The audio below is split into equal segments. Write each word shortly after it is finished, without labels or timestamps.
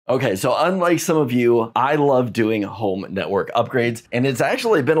Okay, so unlike some of you, I love doing home network upgrades, and it's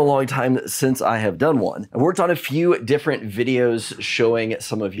actually been a long time since I have done one. I worked on a few different videos showing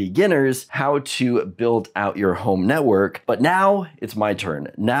some of beginners how to build out your home network, but now it's my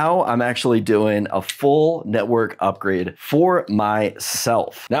turn. Now I'm actually doing a full network upgrade for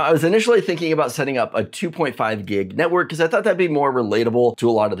myself. Now, I was initially thinking about setting up a 2.5 gig network because I thought that'd be more relatable to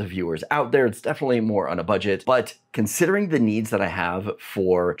a lot of the viewers out there. It's definitely more on a budget, but considering the needs that I have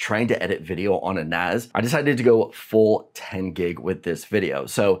for trying to edit video on a NAS, I decided to go full 10 gig with this video.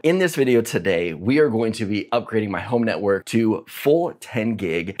 So in this video today, we are going to be upgrading my home network to full 10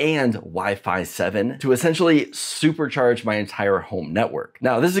 gig and Wi-Fi 7 to essentially supercharge my entire home network.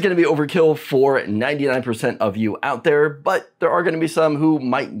 Now, this is going to be overkill for 99% of you out there, but there are going to be some who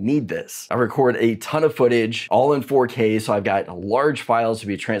might need this. I record a ton of footage, all in 4K, so I've got large files to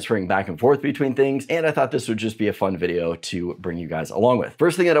be transferring back and forth between things, and I thought this would just be a fun video to bring you guys along with.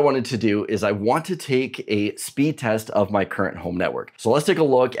 First thing that I wanted to do is I want to take a speed test of my current home network. So let's take a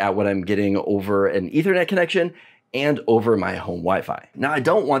look at what I'm getting over an Ethernet connection and over my home Wi-Fi. Now, I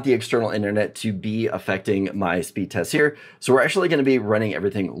don't want the external internet to be affecting my speed test here, so we're actually going to be running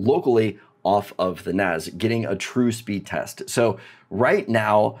everything locally off of the NAS, getting a true speed test. So right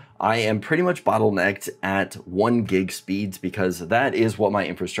now, I am pretty much bottlenecked at 1 gig speeds because that is what my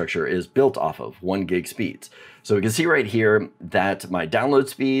infrastructure is built off of, 1 gig speeds. So we can see right here that my download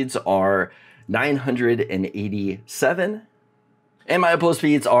speeds are 987 and my upload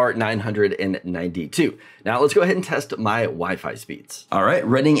speeds are 992. Now let's go ahead and test my Wi-Fi speeds. All right,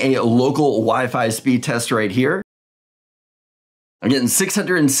 running a local Wi-Fi speed test right here. I'm getting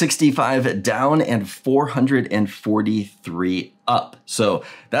 665 down and 443 up. So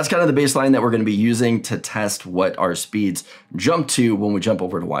that's kind of the baseline that we're going to be using to test what our speeds jump to when we jump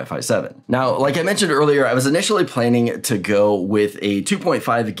over to Wi-Fi 7. Now, like I mentioned earlier, I was initially planning to go with a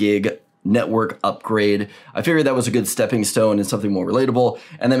 2.5 gig network upgrade. I figured that was a good stepping stone and something more relatable,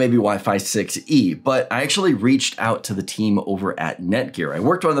 and then maybe Wi-Fi 6E. But I actually reached out to the team over at NETGEAR. I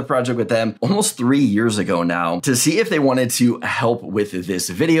worked on the project with them almost 3 years ago now to see if they wanted to help with this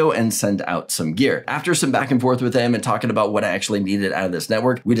video and send out some gear. After some back and forth with them and talking about what I actually needed out of this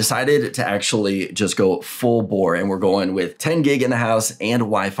network, we decided to actually just go full bore, and we're going with 10 gig in the house and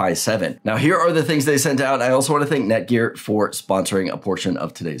Wi-Fi 7. Now, here are the things they sent out. I also want to thank NETGEAR for sponsoring a portion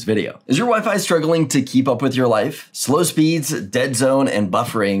of today's video. Is your Wi-Fi struggling to keep up with your life? Slow speeds, dead zone, and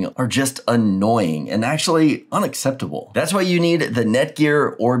buffering are just annoying and actually unacceptable. That's why you need the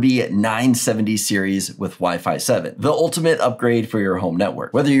NETGEAR Orbi 970 series with Wi-Fi 7, the ultimate upgrade for your home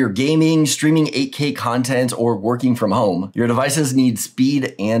network. Whether you're gaming, streaming 8K content, or working from home, your devices need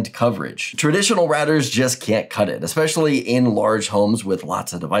speed and coverage. Traditional routers just can't cut it, especially in large homes with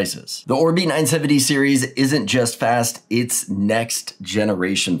lots of devices. The Orbi 970 series isn't just fast, it's next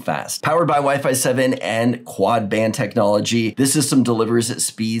generation fast. Powered by Wi-Fi 7 and Quad-Band technology, this system delivers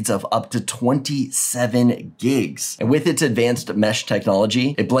speeds of up to 27 gigs. And with its advanced mesh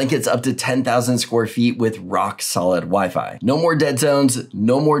technology, it blankets up to 10,000 square feet with rock-solid Wi-Fi. No more dead zones,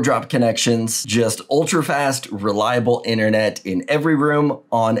 no more drop connections, just ultra-fast, reliable internet in every room,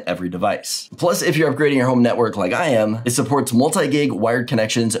 on every device. Plus, if you're upgrading your home network like I am, it supports multi-gig wired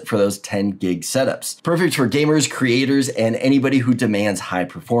connections for those 10 gig setups. Perfect for gamers, creators, and anybody who demands high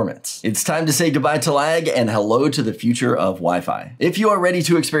performance. It's time to say goodbye to lag and hello to the future of Wi-Fi. If you are ready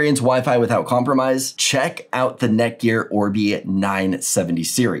to experience Wi-Fi without compromise, check out the NETGEAR Orbi 970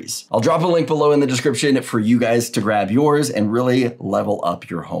 series. I'll drop a link below in the description for you guys to grab yours and really level up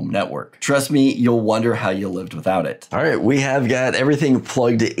your home network. Trust me, you'll wonder how you lived without it. All right, we have got everything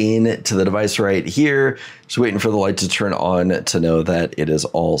plugged in to the device right here. Just waiting for the light to turn on to know that it is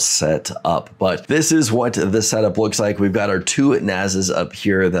all set up. But this is what the setup looks like. We've got our 2 NASs up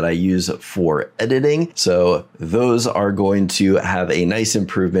here that I use for editing. So those are going to have a nice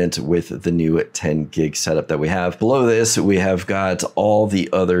improvement with the new 10 gig setup that we have. Below this, we have got all the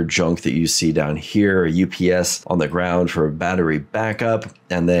other junk that you see down here, UPS on the ground for battery backup.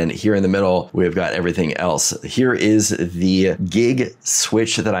 And then here in the middle, we've got everything else. Here is the gig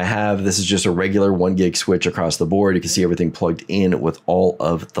switch that I have. This is just a regular 1 gig switch across the board. You can see everything plugged in with all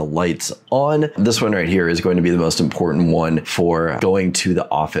of the lights on. This one right here is going to be the most important one for going to the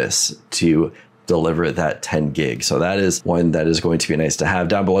office to deliver that 10 gig. So that is one that is going to be nice to have.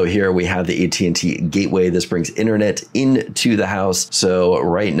 Down below here, we have the AT&T gateway. This brings internet into the house. So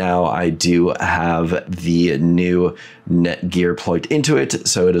right now I do have the new NETGEAR plugged into it.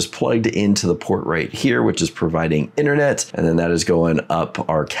 So it is plugged into the port right here, which is providing internet. And then that is going up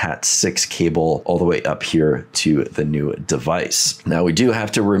our Cat 6 cable all the way up here to the new device. Now we do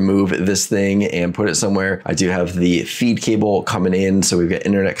have to remove this thing and put it somewhere. I do have the feed cable coming in. So we've got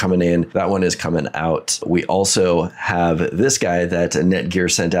internet coming in. That one is coming out. We also have this guy that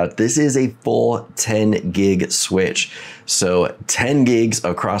NETGEAR sent out. This is a full 10 gig switch. So 10 gigs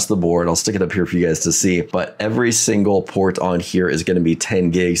across the board. I'll stick it up here for you guys to see, but every single port on here is going to be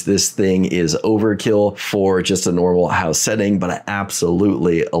 10 gigs. This thing is overkill for just a normal house setting, but I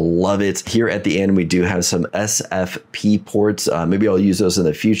absolutely love it. Here at the end, we do have some SFP ports. Maybe I'll use those in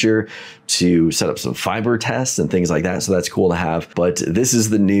the future to set up some fiber tests and things like that. So that's cool to have. But this is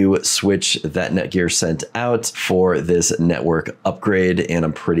the new switch that NETGEAR sent out for this network upgrade, and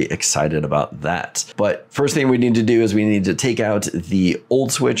I'm pretty excited about that. But first thing we need to do is we need to take out the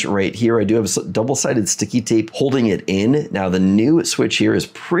old switch right here. I do have double-sided sticky tape holding it in. Now the new switch here is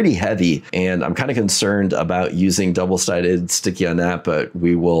pretty heavy, and I'm kind of concerned about using double-sided sticky on that, but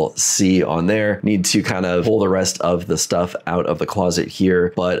we will see on there. Need to kind of pull the rest of the stuff out of the closet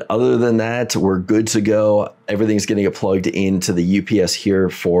here. But other than that, we're good to go. Everything's getting it plugged into the UPS here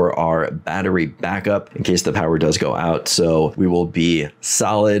for our battery backup in case the power does go out. So we will be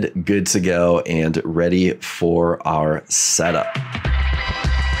solid, good to go, and ready for our setup.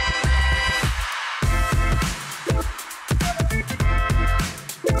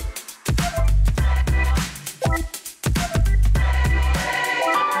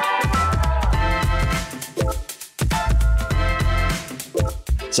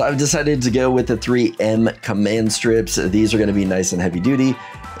 So I've decided to go with the 3M command strips. These are going to be nice and heavy duty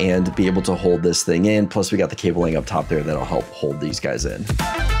and be able to hold this thing in. Plus we got the cabling up top there that'll help hold these guys in.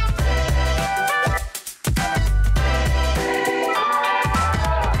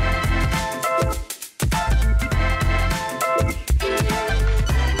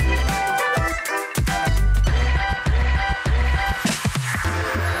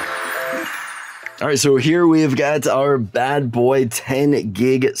 All right, so here we've got our bad boy 10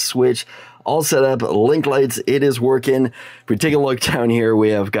 gig switch all set up, link lights, it is working. If we take a look down here, we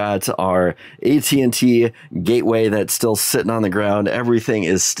have got our AT&T gateway that's still sitting on the ground. Everything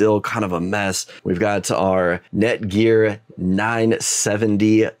is still kind of a mess. We've got our NETGEAR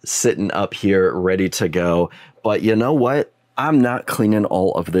 970 sitting up here ready to go. But you know what? I'm not cleaning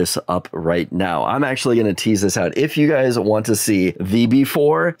all of this up right now. I'm actually going to tease this out. If you guys want to see the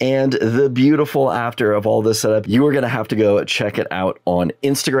before and the beautiful after of all this setup, you are going to have to go check it out on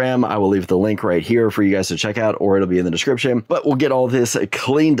Instagram. I will leave the link right here for you guys to check out, or it'll be in the description. But we'll get all this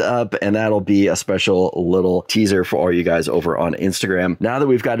cleaned up, and that'll be a special little teaser for all you guys over on Instagram. Now that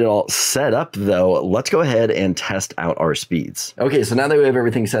we've got it all set up, though, let's go ahead and test out our speeds. Okay, so now that we have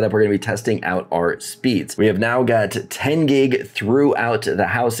everything set up, we're going to be testing out our speeds. We have now got 10 gig throughout the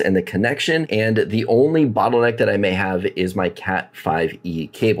house and the connection, and the only bottleneck that I may have is my Cat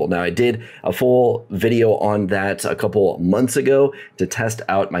 5e cable. Now I did a full video on that a couple months ago to test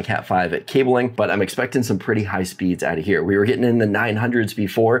out my Cat 5 cabling, but I'm expecting some pretty high speeds out of here. We were getting in the 900s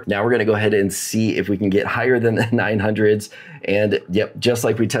before. Now we're going to go ahead and see if we can get higher than the 900s. And yep, just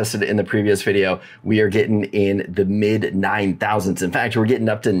like we tested in the previous video, we are getting in the mid 9,000s. In fact, we're getting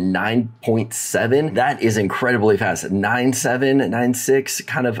up to 9.7. That is incredibly fast. 9.7, 9.6,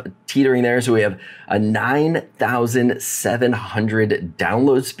 kind of teetering there. So we have a 9,700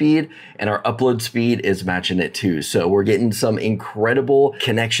 download speed, and our upload speed is matching it too. So we're getting some incredible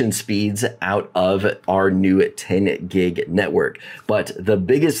connection speeds out of our new 10 gig network. But the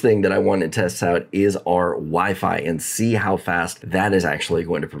biggest thing that I want to test out is our Wi-Fi and see how fast that is actually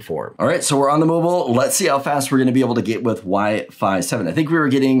going to perform. All right, so we're on the mobile. Let's see how fast we're going to be able to get with Wi-Fi 7. I think we were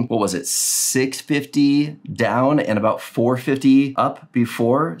getting, what was it, 650 down and about 450 up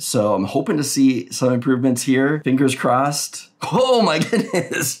before. So I'm hoping to see some improvements here. Fingers crossed. Oh my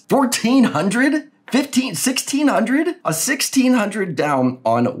goodness, 1,400? 1,600? A 1,600 down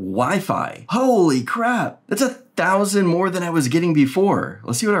on Wi-Fi. Holy crap. That's 1,000 more than I was getting before.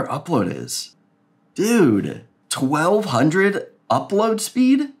 Let's see what our upload is. Dude, 1,200 upload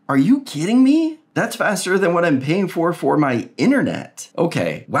speed? Are you kidding me? That's faster than what I'm paying for my internet.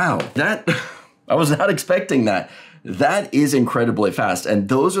 Okay, wow, that, I was not expecting that. That is incredibly fast. And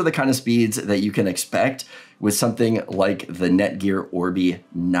those are the kind of speeds that you can expect with something like the NETGEAR Orbi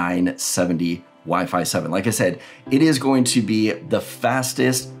 970 Wi-Fi 7. Like I said, it is going to be the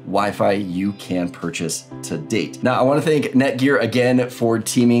fastest Wi-Fi you can purchase to date. Now, I want to thank NETGEAR again for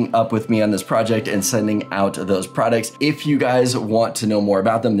teaming up with me on this project and sending out those products. If you guys want to know more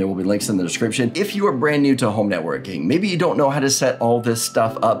about them, there will be links in the description. If you are brand new to home networking, maybe you don't know how to set all this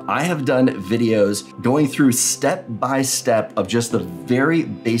stuff up, I have done videos going through step by step of just the very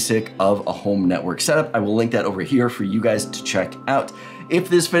basic of a home network setup. I will link that over here for you guys to check out. If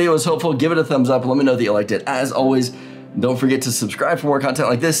this video was helpful, give it a thumbs up. Let me know that you liked it. As always, don't forget to subscribe for more content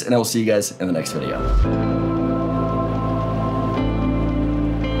like this, and I will see you guys in the next video.